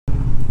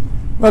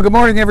Well, good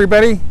morning,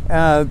 everybody.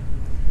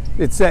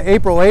 It's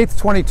April 8th,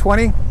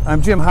 2020.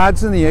 I'm Jim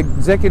Hodson, the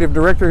Executive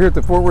Director here at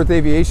the Fort Worth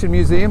Aviation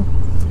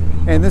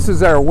Museum. And this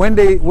is our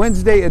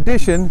Wednesday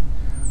edition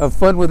of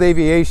Fun with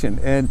Aviation.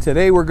 And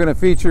today we're going to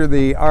feature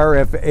the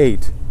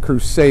RF-8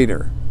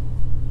 Crusader.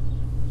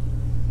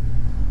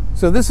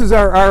 So this is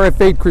our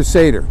RF-8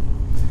 Crusader.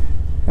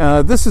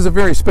 This is a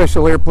very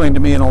special airplane to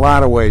me in a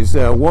lot of ways.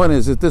 One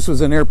is that this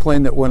was an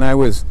airplane that when I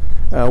was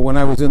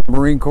in the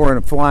Marine Corps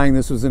and flying,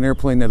 this was an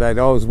airplane that I'd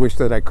always wished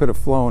that I could have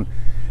flown.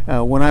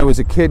 When I was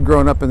a kid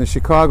growing up in the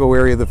Chicago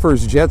area, the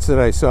first jets that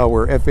I saw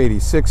were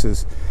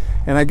F-86s,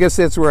 and I guess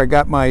that's where I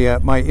got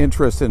my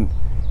interest in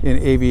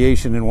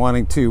aviation and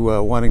wanting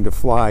to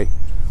fly.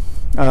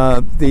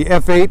 The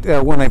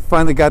F-8, when I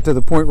finally got to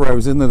the point where I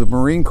was in the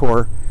Marine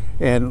Corps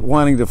and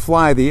wanting to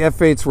fly, the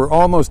F-8s were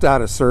almost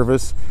out of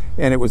service,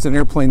 and it was an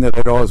airplane that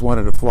I'd always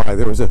wanted to fly.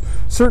 There was a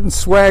certain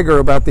swagger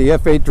about the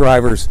F-8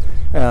 drivers,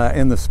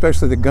 and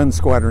especially the gun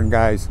squadron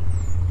guys,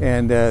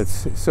 and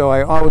so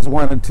I always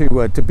wanted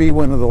to be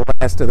one of the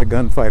last of the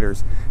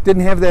gunfighters.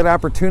 Didn't have that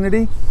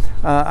opportunity.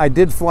 I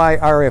did fly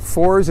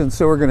RF-4s, and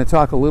so we're going to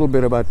talk a little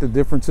bit about the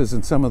differences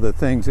and some of the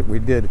things that we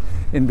did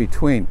in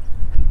between.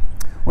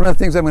 One of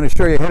the things I'm going to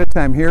show you ahead of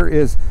time here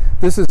is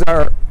this is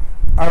our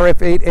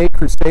RF-8A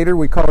Crusader.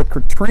 We call it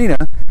Katrina,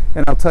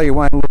 and I'll tell you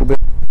why in a little bit.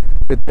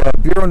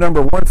 But Bureau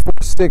number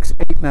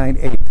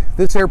 146898.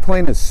 This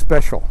airplane is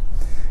special.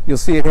 You'll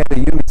see it had a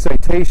unit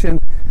citation,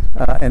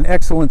 an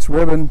excellence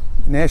ribbon,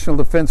 national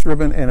defense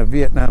ribbon, and a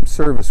Vietnam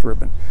service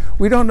ribbon.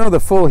 We don't know the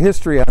full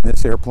history on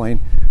this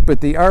airplane,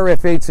 but the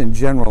RF-8s in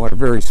general are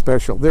very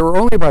special. There were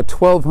only about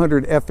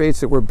 1,200 F-8s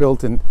that were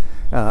built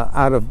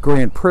out of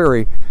Grand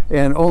Prairie,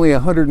 and only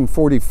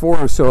 144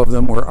 or so of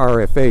them were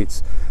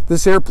RF-8s.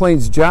 This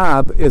airplane's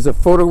job is a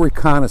photo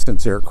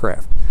reconnaissance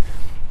aircraft,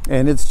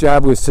 and its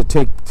job was to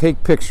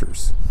take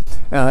pictures.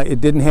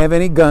 It didn't have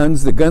any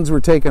guns. The guns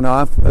were taken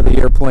off of the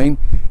airplane,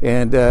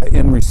 and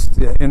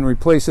in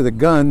replace of the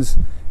guns,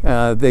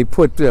 they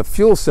put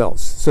fuel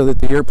cells so that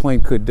the airplane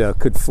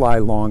could fly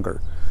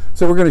longer.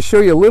 So we're going to show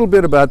you a little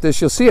bit about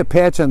this. You'll see a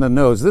patch on the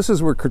nose. This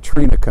is where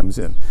Katrina comes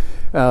in.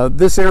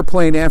 This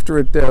airplane, after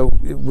it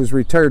was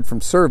retired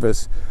from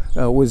service,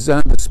 was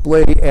on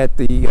display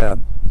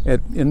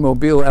in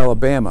Mobile,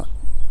 Alabama,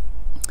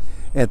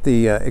 at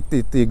the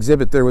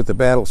exhibit there with the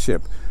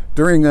battleship.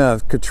 During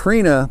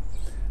Katrina,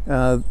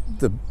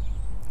 the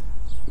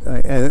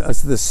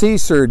sea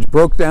surge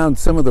broke down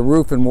some of the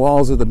roof and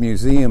walls of the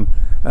museum,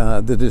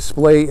 the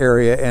display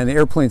area, and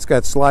airplanes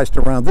got sloshed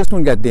around. This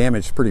one got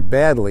damaged pretty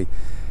badly,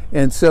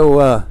 and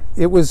so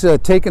it was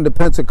taken to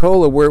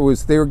Pensacola, where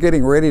they were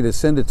getting ready to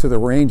send it to the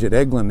range at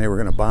Eglin. They were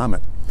going to bomb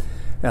it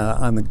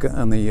on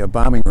the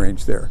bombing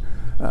range there.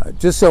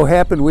 Just so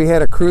happened we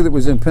had a crew that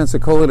was in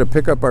Pensacola to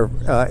pick up our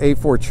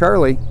A4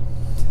 Charlie,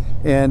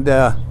 and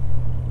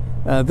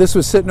this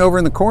was sitting over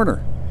in the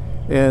corner.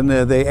 And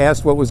they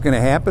asked what was going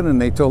to happen,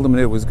 and they told them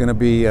that it was going to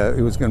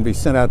be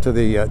sent out to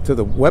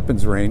the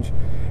weapons range.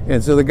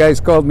 And so the guys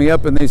called me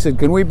up and they said,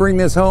 "Can we bring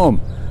this home?"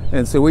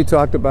 And so we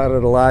talked about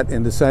it a lot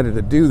and decided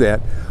to do that.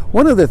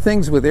 One of the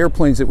things with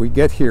airplanes that we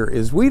get here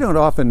is we don't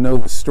often know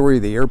the story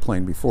of the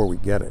airplane before we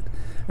get it.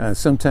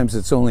 Sometimes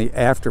it's only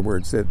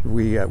afterwards that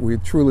we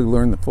truly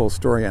learn the full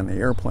story on the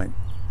airplane.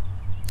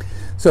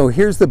 So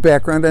here's the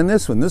background on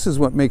this one. This is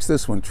what makes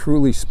this one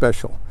truly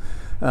special.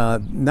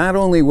 Not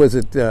only was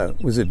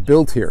it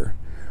built here,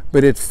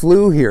 but it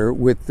flew here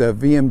with the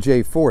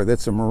VMJ-4.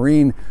 That's a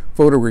Marine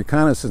Photo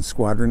Reconnaissance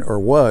Squadron, or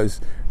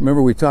was.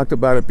 Remember, we talked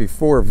about it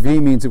before. V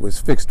means it was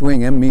fixed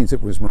wing, M means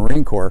it was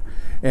Marine Corps.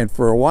 And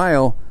for a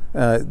while,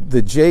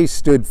 the J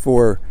stood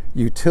for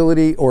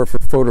utility or for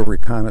photo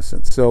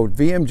reconnaissance. So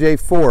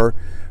VMJ-4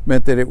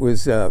 meant that it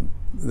was the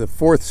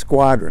 4th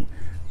Squadron.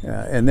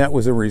 And that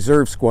was a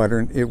reserve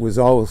squadron. It was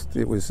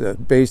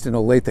based in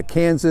Olathe,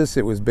 Kansas.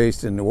 It was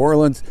based in New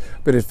Orleans,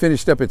 but it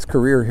finished up its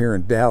career here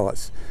in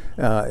Dallas,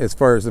 as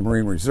far as the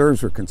Marine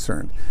Reserves were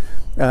concerned.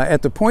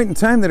 At the point in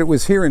time that it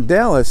was here in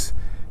Dallas,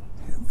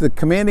 the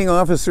commanding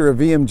officer of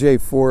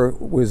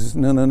VMJ-4 was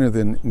none other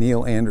than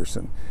Neil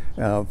Anderson,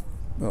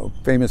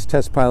 famous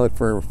test pilot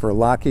for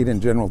Lockheed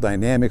and General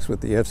Dynamics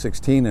with the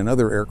F-16 and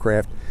other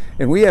aircraft.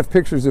 And we have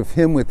pictures of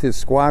him with his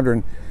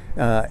squadron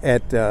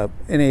at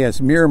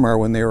NAS Miramar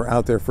when they were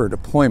out there for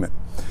deployment.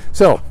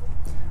 So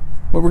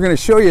what we're going to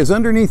show you is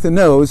underneath the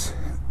nose,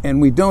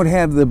 and we don't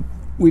have the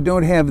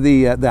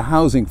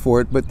housing for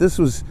it, but this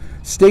was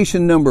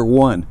station number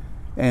 1,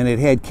 and it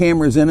had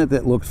cameras in it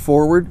that looked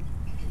forward.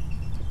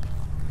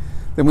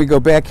 Then we go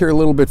back here a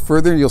little bit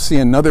further, you'll see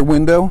another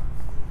window,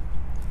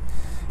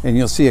 and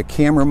you'll see a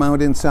camera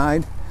mount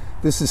inside.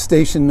 This is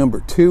station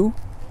number 2.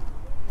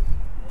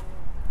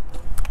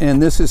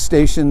 And this is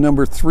station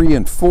number 3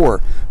 and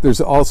 4.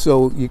 There's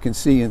also, you can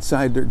see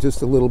inside there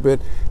just a little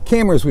bit,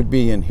 cameras would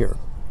be in here.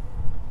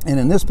 And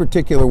in this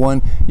particular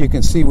one, you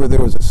can see where there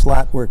was a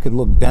slot where it could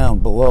look down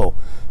below.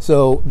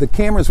 So the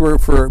cameras were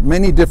for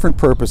many different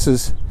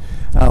purposes.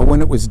 When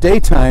it was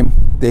daytime,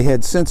 they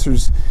had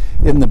sensors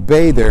in the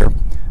bay there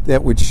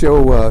that would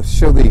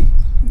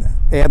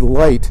add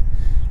light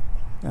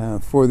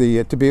for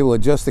the to be able to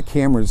adjust the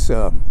camera's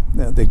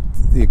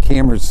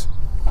camera's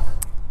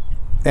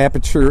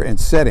aperture and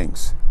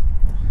settings.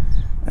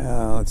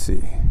 Let's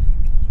see.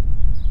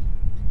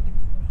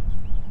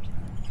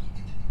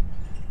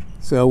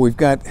 So we've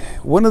got,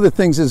 one of the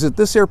things is that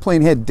this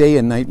airplane had day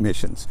and night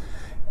missions.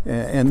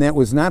 And that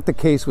was not the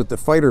case with the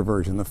fighter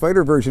version. The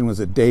fighter version was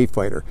a day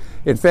fighter.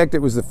 In fact, it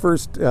was the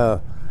first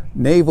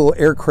naval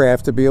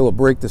aircraft to be able to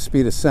break the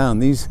speed of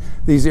sound.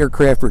 These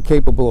aircraft were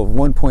capable of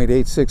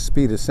 1.86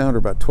 speed of sound, or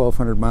about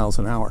 1,200 miles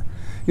an hour.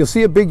 You'll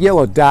see a big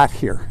yellow dot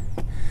here.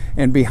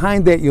 And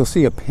behind that, you'll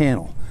see a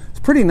panel. It's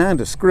pretty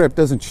nondescript,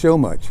 doesn't show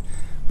much.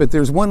 But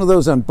there's one of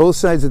those on both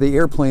sides of the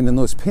airplane, and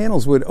those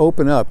panels would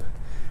open up,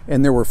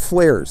 and there were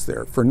flares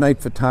there for night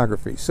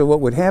photography. So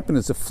what would happen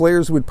is the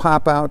flares would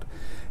pop out,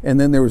 and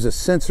then there was a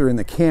sensor in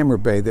the camera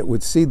bay that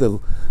would see the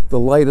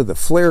light of the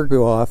flare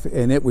go off,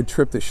 and it would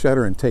trip the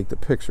shutter and take the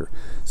picture.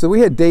 So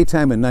we had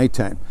daytime and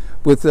nighttime.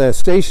 With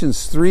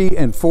stations 3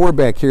 and 4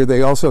 back here,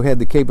 they also had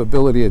the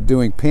capability of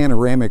doing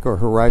panoramic or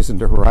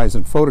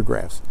horizon-to-horizon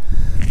photographs.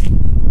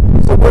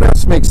 So what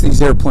else makes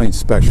these airplanes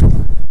special?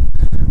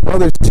 Well,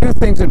 there's two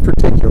things in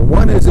particular.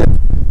 One is that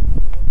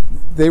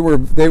they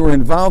were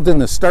involved in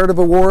the start of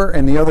a war,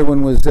 and the other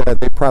one was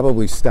they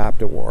probably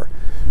stopped a war.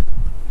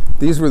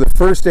 These were the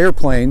first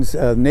airplanes,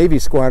 Navy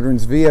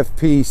squadrons,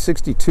 VFP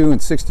 62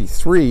 and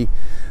 63,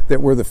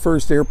 that were the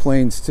first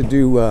airplanes to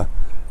do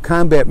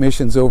combat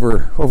missions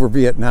over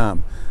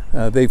Vietnam.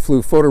 They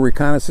flew photo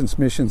reconnaissance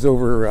missions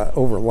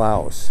over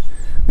Laos.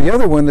 The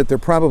other one that they're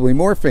probably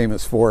more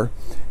famous for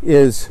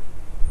is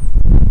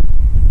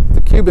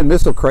the Cuban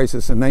Missile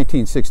Crisis in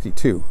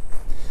 1962.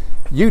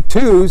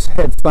 U-2s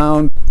had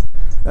found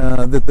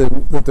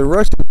that the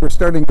Russians were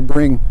starting to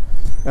bring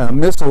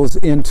missiles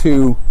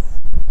into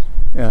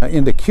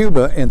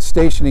Cuba, and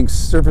stationing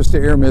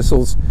surface-to-air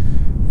missiles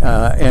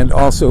and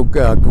also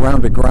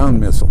ground-to-ground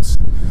missiles.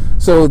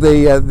 So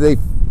they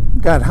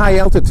got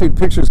high-altitude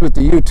pictures with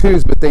the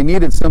U-2s, but they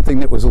needed something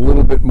that was a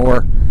little bit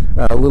more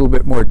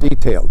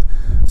detailed.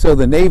 So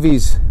the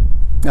Navy's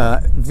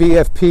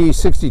VFP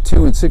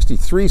 62 and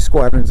 63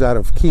 squadrons out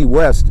of Key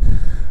West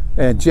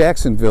and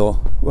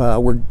Jacksonville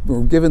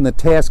were given the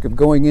task of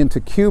going into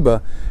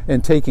Cuba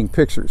and taking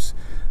pictures.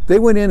 They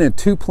went in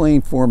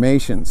 2-plane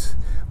formations.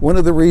 One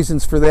of the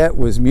reasons for that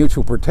was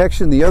mutual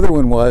protection. The other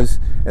one was,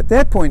 at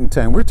that point in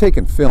time, we're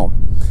taking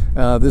film.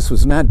 This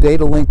was not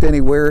data linked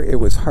anywhere. It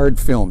was hard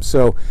film.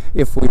 So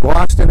if we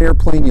lost an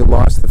airplane, you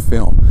lost the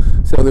film.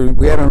 So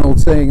we had an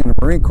old saying in the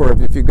Marine Corps,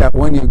 if you've got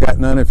one, you've got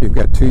none. If you've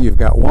got two, you've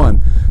got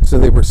one. So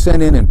they were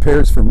sent in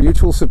pairs for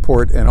mutual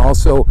support, and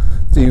also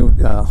to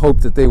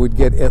hope that they would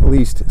get at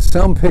least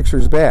some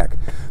pictures back.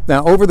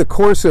 Now, over the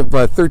course of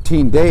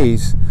 13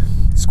 days,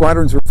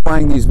 squadrons were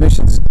flying these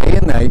missions day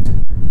and night.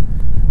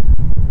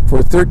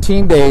 For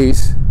 13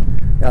 days,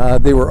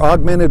 they were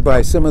augmented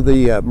by some of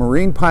the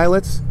Marine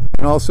pilots,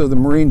 and also the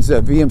Marines'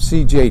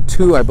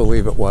 VMCJ-2, I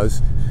believe it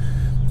was.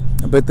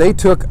 But they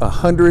took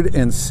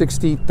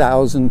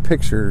 160,000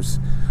 pictures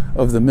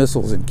of the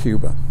missiles in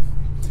Cuba.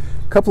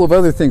 A couple of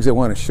other things I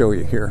want to show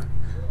you here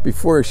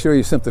before I show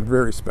you something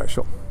very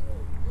special.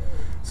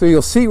 So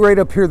you'll see right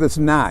up here this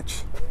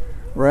notch,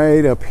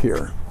 right up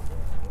here.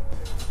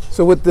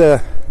 So with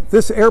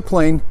this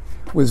airplane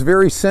was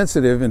very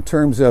sensitive in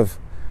terms of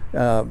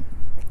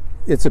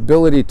its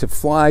ability to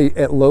fly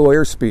at low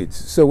air speeds.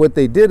 So what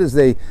they did is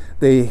they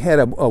had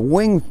a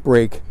wing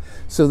brake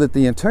so that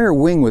the entire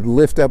wing would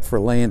lift up for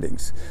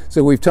landings.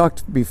 So we've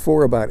talked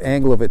before about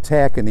angle of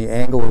attack and the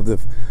angle of the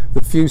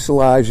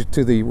fuselage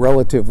to the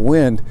relative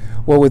wind.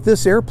 Well, with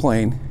this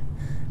airplane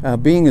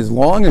being as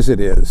long as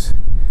it is,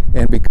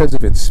 and because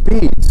of its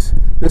speeds,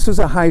 this was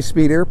a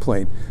high-speed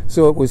airplane,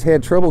 so it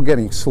had trouble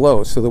getting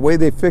slow. So the way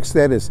they fixed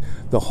that is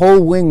the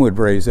whole wing would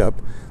raise up.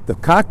 The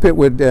cockpit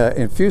would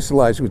and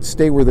fuselage would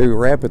stay where they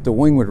were at, but the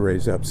wing would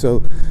raise up.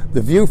 So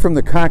the view from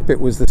the cockpit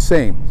was the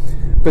same.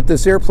 But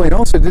this airplane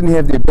also didn't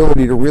have the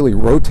ability to really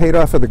rotate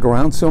off of the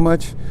ground so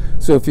much.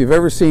 So if you've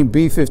ever seen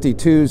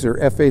B-52s or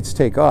F-8s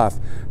take off,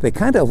 they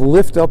kind of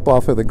lift up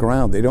off of the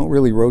ground. They don't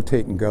really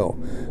rotate and go.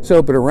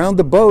 So, but around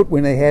the boat,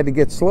 when they had to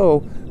get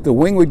slow, the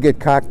wing would get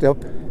cocked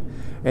up,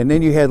 and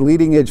then you had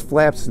leading edge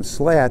flaps and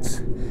slats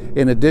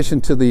in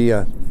addition to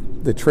the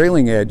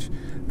trailing edge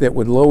that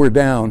would lower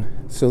down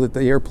so that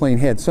the airplane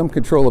had some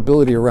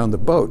controllability around the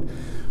boat.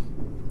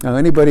 Now,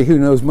 anybody who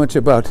knows much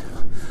about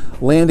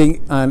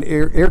landing on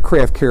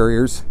aircraft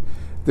carriers,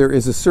 there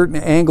is a certain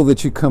angle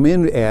that you come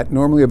in at,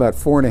 normally about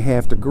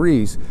 4.5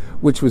 degrees,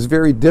 which was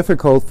very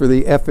difficult for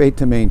the F-8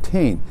 to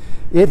maintain.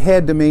 It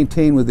had to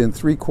maintain within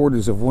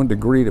 3/4 of 1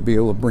 degree to be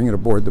able to bring it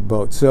aboard the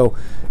boat. So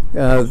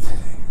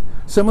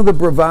some of the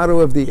bravado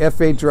of the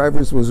F-8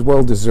 drivers was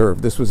well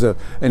deserved. This was an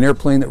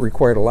airplane that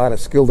required a lot of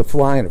skill to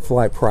fly and to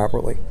fly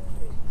properly.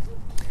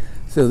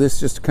 So this is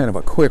just kind of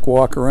a quick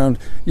walk around.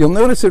 You'll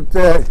notice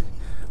that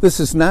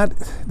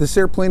this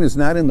airplane is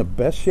not in the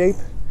best shape.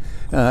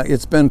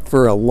 It's been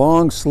for a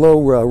long,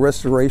 slow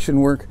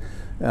restoration work,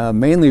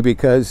 mainly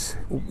because,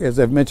 as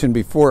I've mentioned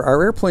before,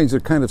 our airplanes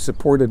are kind of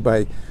supported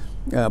by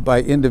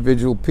by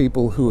individual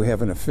people who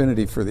have an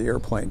affinity for the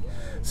airplane.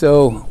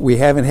 So we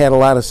haven't had a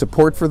lot of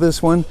support for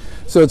this one.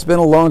 So it's been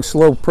a long,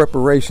 slow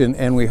preparation,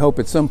 and we hope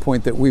at some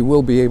point that we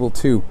will be able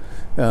to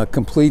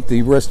complete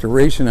the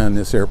restoration on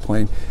this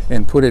airplane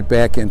and put it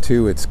back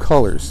into its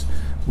colors.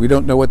 We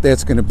don't know what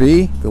that's going to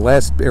be. The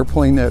last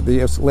airplane,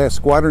 the last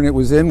squadron it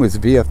was in was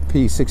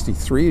VFP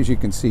 63, as you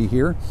can see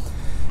here,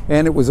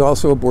 and it was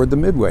also aboard the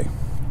Midway.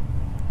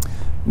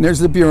 And there's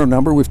the bureau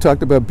number. We've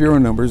talked about bureau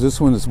numbers.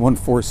 This one is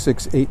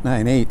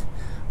 146898.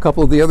 A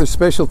couple of the other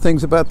special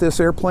things about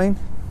this airplane.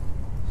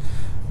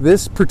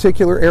 This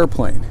particular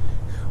airplane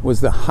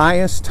was the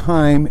highest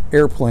time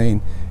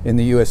airplane in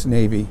the U.S.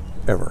 Navy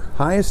ever.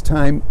 Highest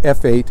time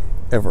F-8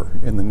 ever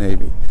in the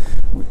Navy.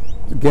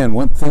 Again,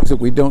 one of the things that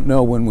we don't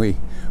know when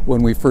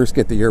we first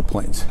get the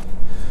airplanes.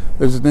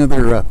 There's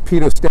another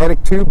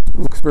pedostatic tube.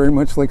 Looks very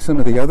much like some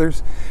of the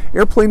others.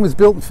 Airplane was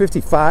built in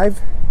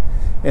 '55,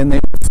 and they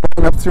were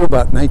flying up through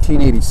about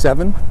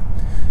 1987.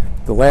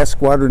 The last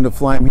squadron to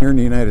fly them here in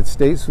the United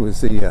States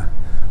was the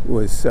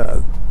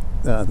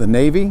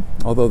Navy,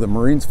 although the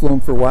Marines flew them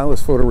for a while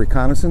as photo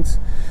reconnaissance.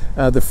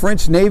 The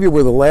French Navy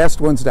were the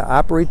last ones to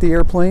operate the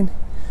airplane,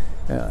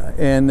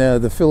 and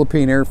the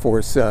Philippine Air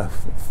Force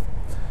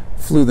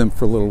flew them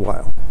for a little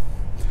while.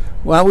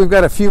 Well, we've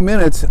got a few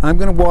minutes. I'm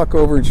going to walk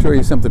over and show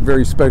you something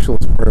very special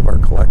as part of our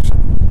collection.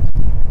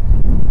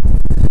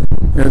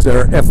 There's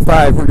our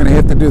F5. We're going to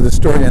have to do the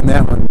story on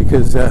that one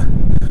because our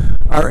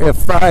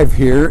F5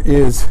 here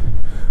is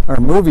our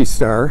movie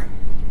star.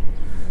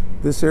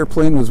 This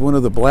airplane was one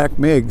of the black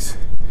MiGs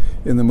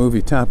in the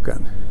movie Top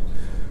Gun.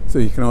 So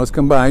you can always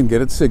come by and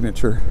get its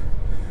signature.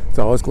 It's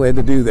always glad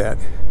to do that.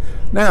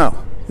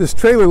 Now, this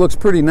trailer looks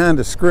pretty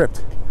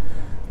nondescript,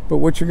 but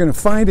what you're going to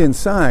find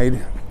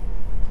inside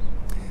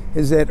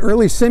is that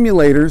early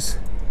simulators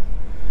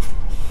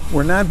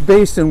were not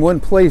based in one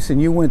place and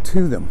you went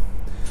to them.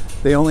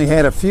 They only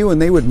had a few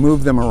and they would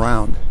move them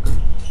around.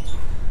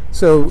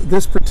 So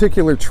this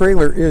particular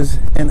trailer is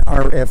an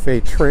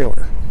RF-8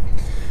 trailer.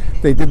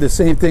 They did the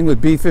same thing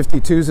with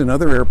B-52s and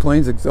other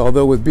airplanes,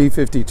 although with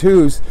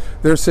B-52s,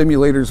 their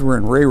simulators were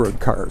in railroad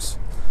cars.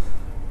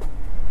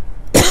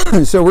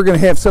 So we're going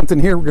to have something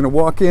here. We're going to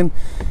walk in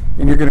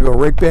and you're going to go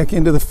right back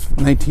into the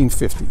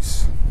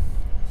 1950s.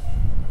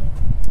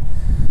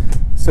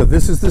 So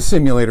this is the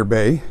simulator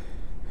bay,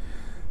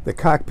 the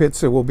cockpit,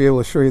 so we'll be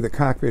able to show you the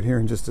cockpit here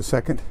in just a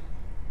second.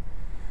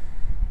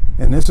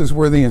 And this is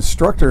where the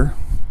instructor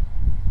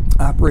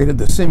operated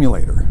the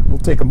simulator. We'll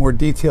take a more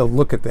detailed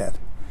look at that.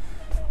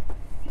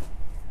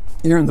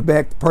 Here in the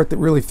back, the part that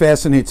really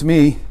fascinates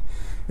me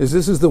is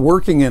this is the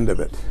working end of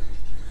it.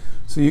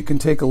 So you can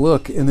take a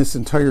look in this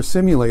entire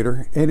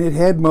simulator, and it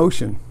had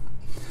motion.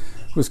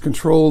 It was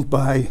controlled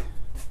by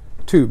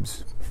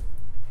tubes.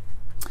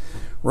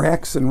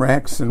 Racks and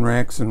racks and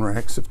racks and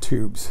racks of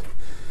tubes.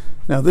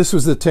 Now this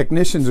was the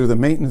technicians or the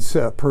maintenance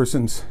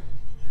person's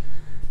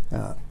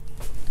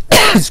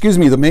excuse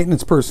me, the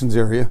maintenance person's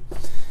area,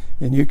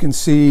 and you can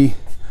see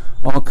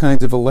all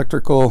kinds of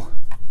electrical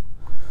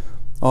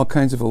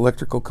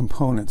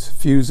components,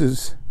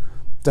 fuses,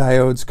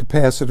 diodes,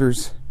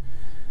 capacitors,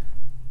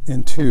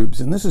 and tubes.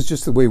 And this is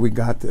just the way we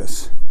got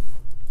this.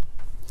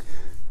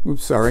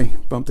 Oops, sorry,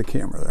 bumped the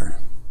camera there.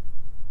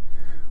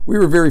 We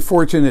were very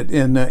fortunate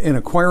in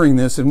acquiring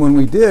this, and when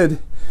we did,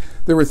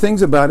 there were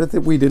things about it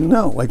that we didn't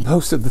know, like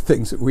most of the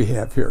things that we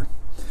have here.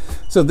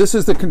 So this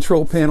is the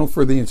control panel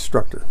for the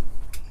instructor.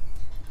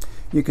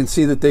 You can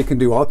see that they can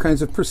do all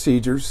kinds of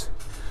procedures,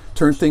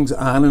 turn things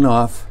on and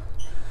off,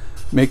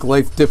 make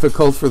life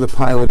difficult for the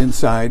pilot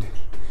inside.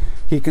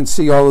 He can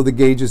see all of the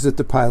gauges that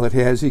the pilot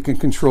has. He can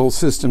control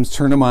systems,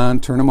 turn them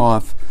on, turn them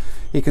off.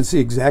 He can see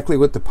exactly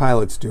what the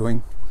pilot's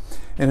doing.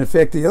 And in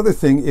fact, the other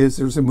thing is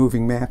there's a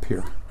moving map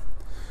here.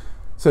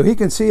 So he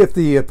can see if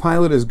the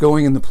pilot is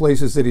going in the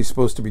places that he's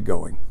supposed to be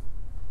going.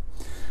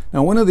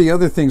 Now, one of the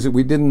other things that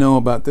we didn't know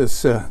about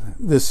this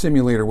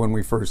simulator when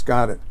we first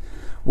got it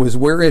was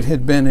where it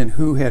had been and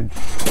who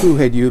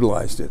had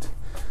utilized it.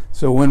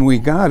 So when we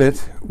got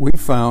it, we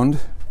found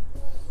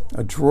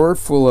a drawer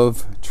full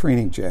of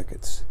training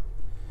jackets.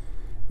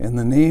 And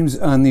the names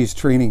on these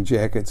training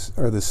jackets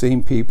are the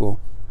same people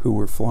who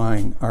were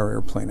flying our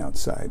airplane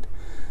outside.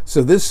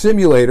 So this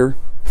simulator,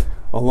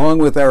 along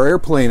with our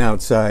airplane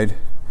outside,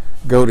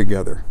 go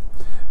together.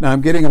 Now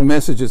I'm getting a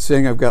message that's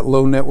saying I've got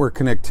low network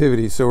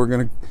connectivity, so we're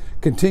going to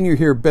continue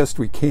here best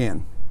we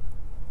can.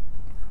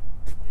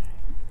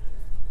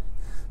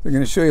 They're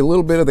going to show you a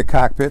little bit of the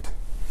cockpit.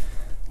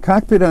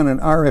 Cockpit on an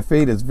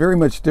RF-8 is very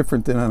much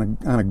different than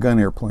on a gun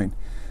airplane.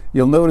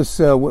 You'll notice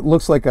what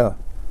looks like a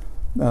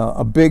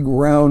big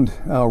round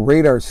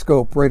radar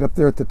scope right up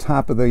there at the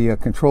top of the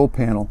control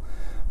panel.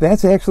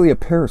 That's actually a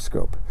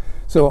periscope.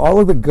 So all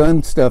of the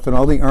gun stuff and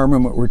all the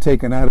armament were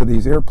taken out of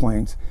these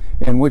airplanes,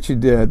 and what you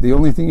did, the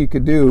only thing you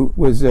could do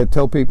was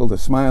tell people to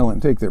smile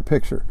and take their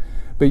picture.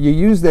 But you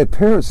used that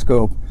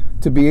periscope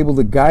to be able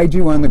to guide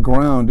you on the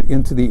ground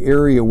into the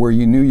area where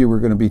you knew you were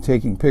going to be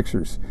taking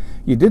pictures.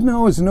 You didn't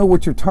always know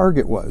what your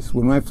target was.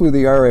 When I flew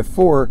the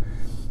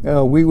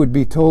RF-4, we would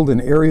be told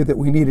an area that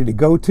we needed to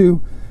go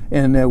to,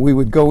 and we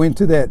would go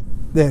into that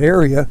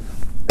area,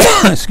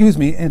 excuse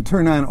me, and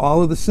turn on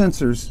all of the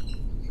sensors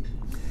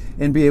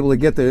and be able to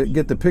get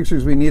the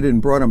pictures we needed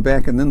and brought them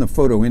back, and then the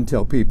photo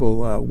intel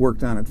people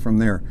worked on it from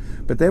there.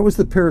 But that was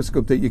the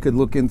periscope that you could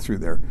look in through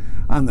there.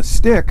 On the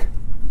stick,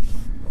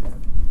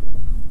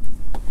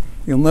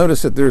 you'll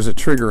notice that there's a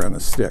trigger on the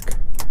stick.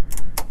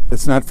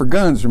 It's not for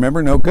guns,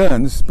 remember, no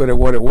guns, but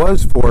what it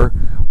was for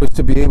was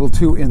to be able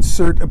to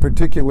insert a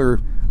particular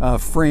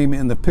frame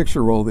in the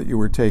picture roll that you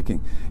were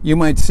taking. You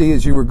might see,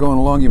 as you were going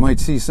along, you might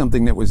see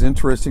something that was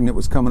interesting that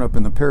was coming up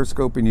in the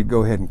periscope, and you'd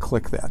go ahead and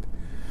click that.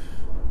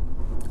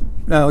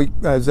 Now,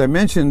 as I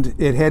mentioned,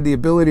 it had the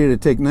ability to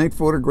take night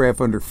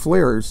photograph under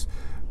flares,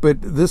 but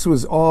this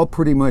was all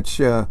pretty much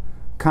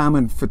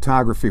common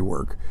photography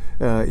work.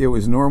 It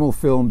was normal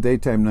film,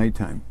 daytime,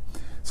 nighttime.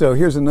 So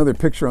here's another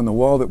picture on the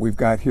wall that we've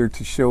got here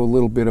to show a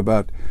little bit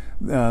about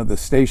the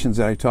stations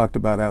that I talked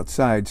about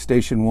outside.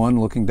 Station 1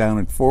 looking down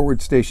and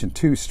forward, Station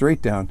 2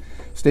 straight down.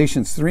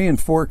 Stations 3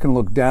 and 4 can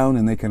look down,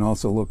 and they can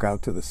also look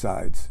out to the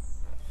sides.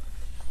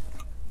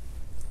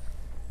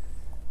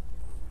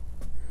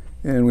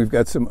 And we've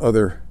got some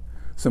other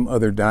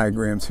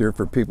diagrams here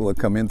for people that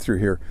come in through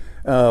here.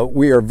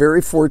 We are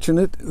very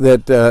fortunate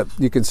that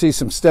you can see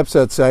some steps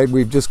outside.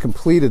 We've just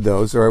completed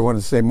those, or I want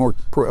to say more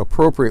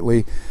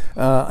appropriately,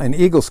 an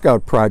Eagle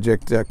Scout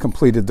project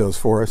completed those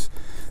for us.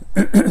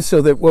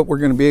 So that what we're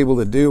going to be able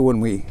to do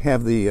when we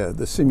have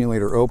the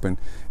simulator open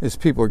is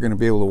people are going to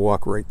be able to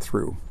walk right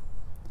through.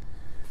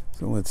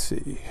 So let's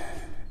see.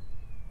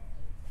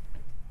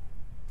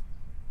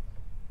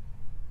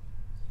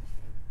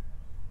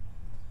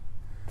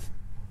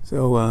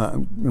 So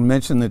I'm going to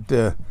mention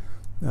that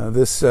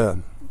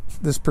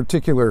this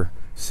particular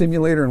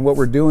simulator and what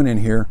we're doing in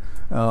here,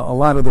 a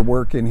lot of the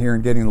work in here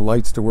and getting the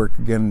lights to work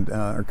again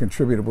are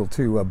contributable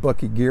to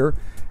Bucky Gear,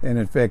 and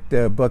in fact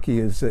Bucky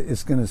is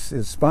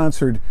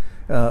sponsored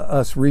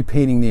us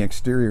repainting the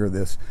exterior of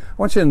this. I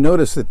want you to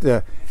notice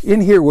that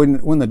in here,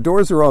 when the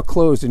doors are all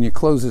closed and you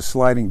close this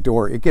sliding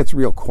door, it gets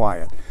real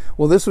quiet.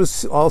 Well, this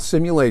was all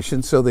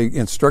simulation, so the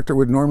instructor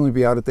would normally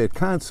be out at that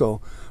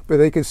console, but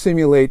they could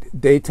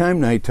simulate daytime,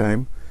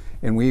 nighttime,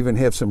 and we even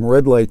have some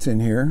red lights in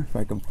here, if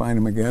I can find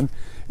them again.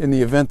 In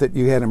the event that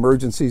you had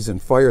emergencies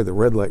and fire, the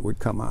red light would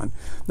come on.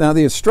 Now,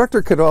 the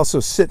instructor could also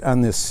sit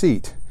on this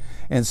seat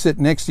and sit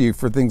next to you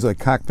for things like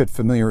cockpit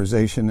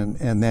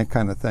familiarization and that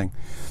kind of thing.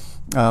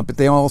 But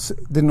they also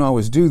didn't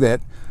always do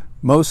that.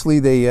 Mostly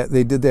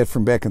they did that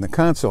from back in the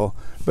console.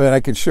 But I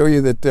can show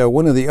you that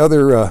one of the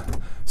other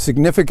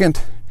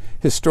significant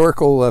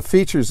historical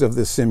features of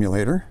this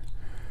simulator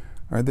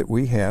are that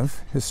we have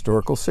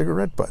historical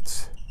cigarette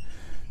butts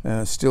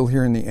still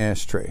here in the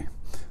ashtray.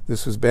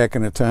 This was back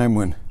in a time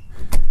when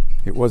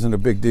it wasn't a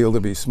big deal to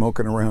be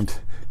smoking around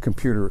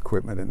computer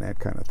equipment and that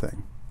kind of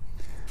thing.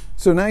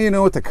 So now you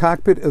know what the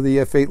cockpit of the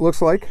F-8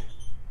 looks like.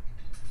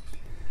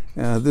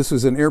 This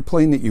was an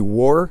airplane that you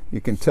wore.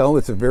 You can tell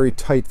it's a very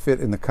tight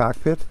fit in the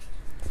cockpit.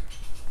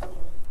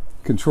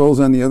 Controls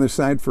on the other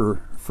side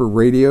for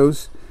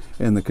radios,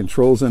 and the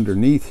controls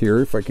underneath here,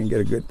 if I can get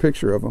a good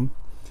picture of them.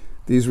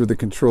 These were the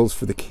controls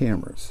for the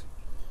cameras,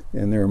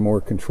 and there are more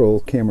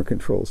camera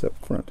controls up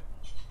front.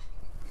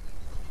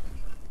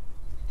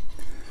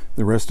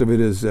 The rest of it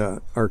is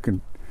our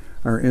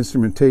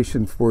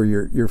instrumentation for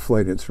your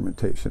flight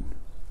instrumentation.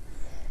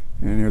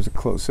 And here's a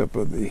close-up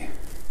of the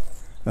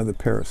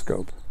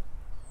periscope.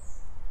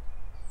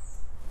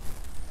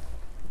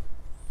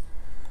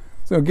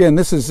 So again,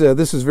 this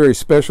is very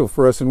special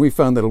for us, and we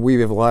found that we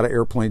have a lot of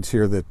airplanes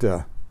here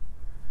that.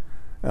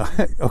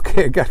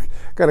 Okay, I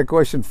got a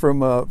question from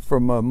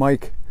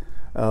Mike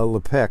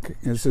Lepec.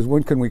 It says,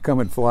 when can we come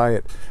and fly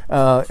it?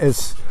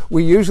 As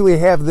we usually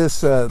have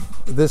this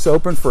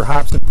open for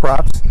hops and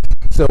props.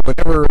 So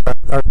whenever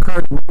our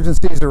current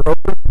emergencies are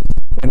open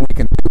and we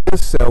can do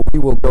this, we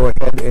will go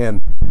ahead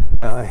and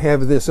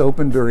have this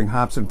open during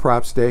hops and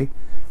props day,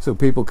 so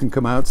people can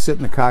come out, sit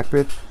in the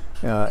cockpit,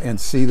 and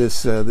see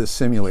this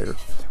simulator.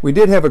 We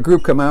did have a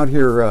group come out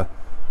here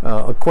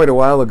quite a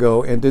while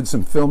ago and did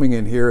some filming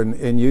in here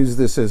and used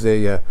this as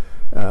a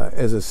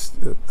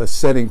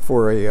setting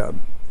for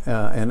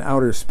an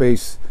outer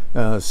space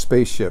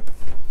spaceship.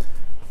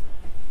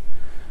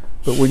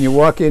 But when you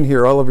walk in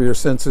here, all of your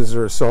senses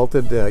are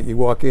assaulted. You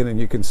walk in and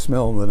you can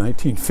smell the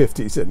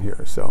 1950s in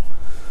here. So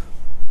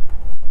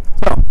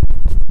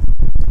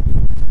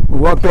we'll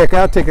walk back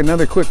out, take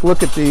another quick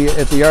look at the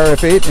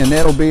RF-8, and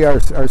that'll be our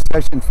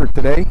session for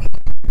today.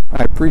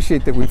 I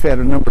appreciate that we've had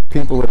a number of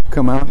people that have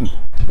come out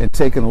and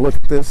taken a look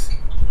at this.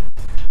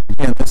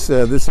 Again, this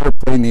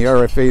airplane, the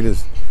RF-8,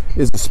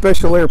 is a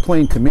special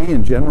airplane to me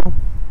in general,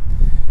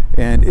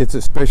 and it's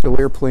a special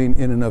airplane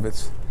in and of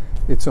its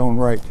own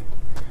right.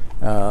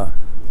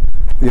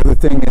 The other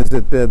thing is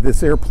that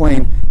this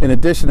airplane, in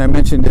addition, I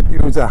mentioned that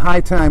it was a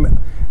high time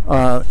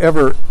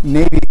ever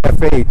Navy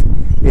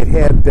F-8. It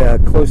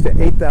had close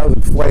to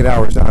 8,000 flight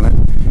hours on it,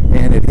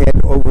 and it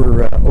had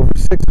over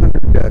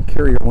 600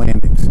 carrier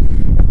landings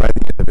by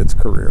the end of its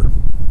career.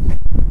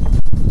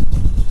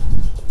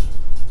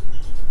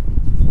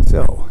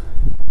 So,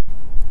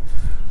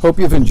 Hope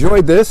you've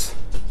enjoyed this.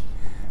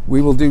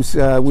 We will do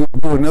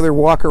another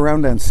walk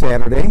around on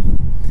Saturday.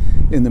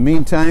 In the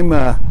meantime,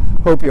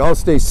 hope you all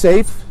stay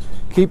safe,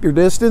 keep your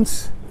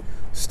distance,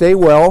 stay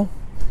well.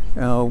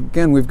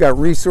 Again, we've got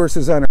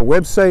resources on our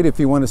website if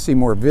you want to see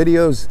more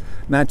videos,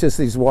 not just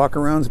these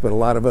walk-arounds, but a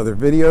lot of other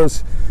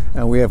videos.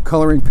 We have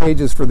coloring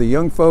pages for the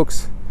young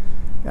folks.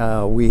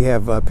 We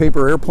have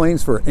paper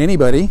airplanes for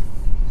anybody.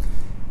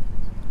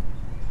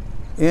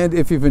 And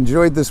if you've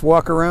enjoyed this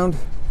walk-around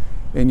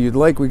and you'd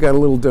like, we got a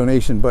little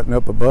donation button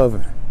up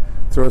above.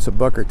 Throw us a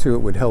buck or two, it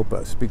would help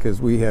us, because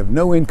we have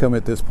no income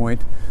at this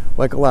point,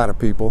 like a lot of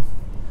people.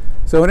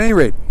 So at any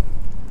rate,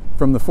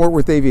 from the Fort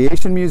Worth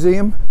Aviation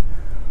Museum,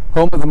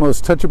 home of the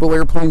most touchable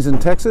airplanes in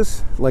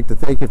Texas, I'd like to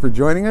thank you for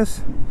joining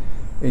us,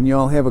 and you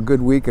all have a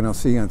good week, and I'll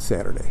see you on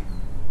Saturday.